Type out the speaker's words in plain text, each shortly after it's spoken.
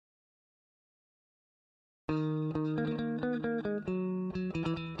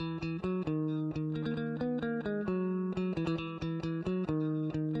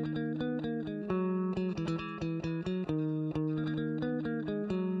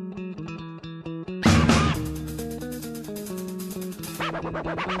Riding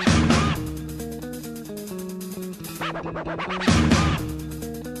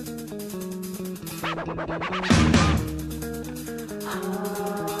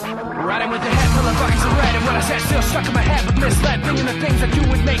with the head full of buckets of red, and what I said still stuck in my head, but misled. Thinking the things that you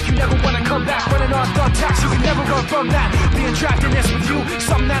would make you never want to come back. Running on thumbtacks, you can never run from that. Being trapped in this with you,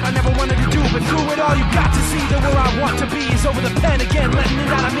 something that I never wanted to do, but through it all you got to see that where I want to be is over the pen again, letting it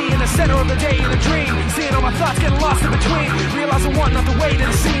out of me in the center of the day in a dream. Seeing all my thoughts getting lost in between, realizing one not the way that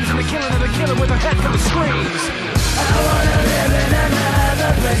it seems, and the killing of the killer with a head full of screams. I wanna live in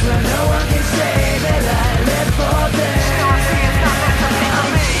another place where no one can say that I live for them.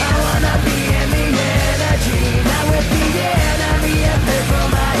 I wanna be in the energy, not with the enemy and play for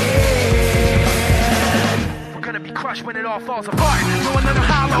my head. We're gonna be crushed when it all falls apart, knowing that I'm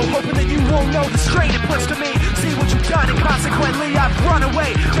hollow, hoping that you won't know the strain it puts to me. See what you've done, and consequently I've run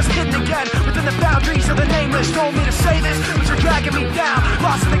away, just hidden again within the boundaries of the nameless. Told me to say this, but you're dragging me down,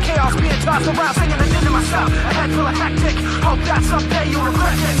 lost in the chaos, being tossed around, singing it into myself. A head full of hectic, hope that someday you'll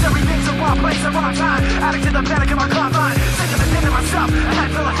regret this. Everything's the wrong place, the wrong time, adding to the panic of my confine, singing it into myself. A head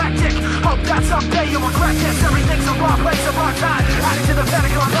full of hectic, hope that someday you'll regret this. Everything's the wrong place, the wrong time, adding to the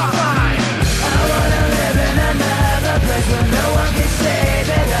panic of my confine. I wanna live in another place where no one can say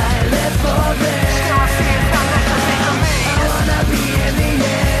that I live for them. I wanna be in the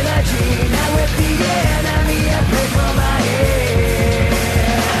energy, not with the enemy and play for my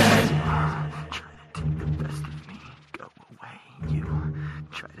head. Try to take the best of me, go away. You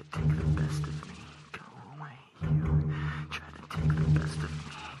try to take the best of me, go away. You try to take the best of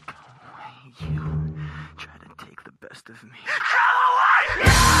me, go away. You try to take the best of me, go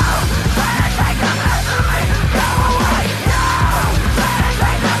away.